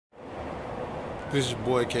This is your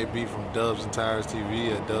boy KB from Dubs and Tires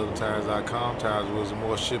TV at dubsandtires.com. Tires, wheels, and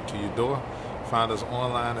more shipped to your door. Find us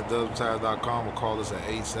online at dubsandtires.com or call us at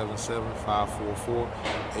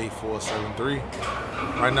 877-544-8473.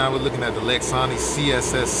 Right now we're looking at the Lexani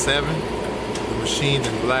CSS-7. The machined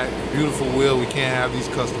in black, beautiful wheel. We can't have these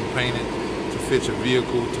custom painted to fit your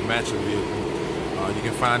vehicle, to match your vehicle. You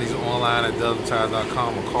can find these online at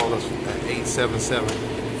dubsandtires.com or call us at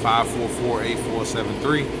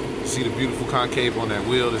 877-544-8473. See the beautiful concave on that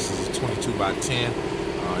wheel. This is a 22 by 10.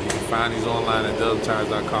 You can find these online at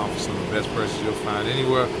dubsandtires.com for some of the best prices you'll find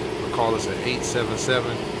anywhere. Or call us at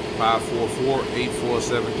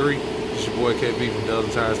 877-544-8473. This is your boy KB from Dubs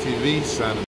and Tires TV. Signing.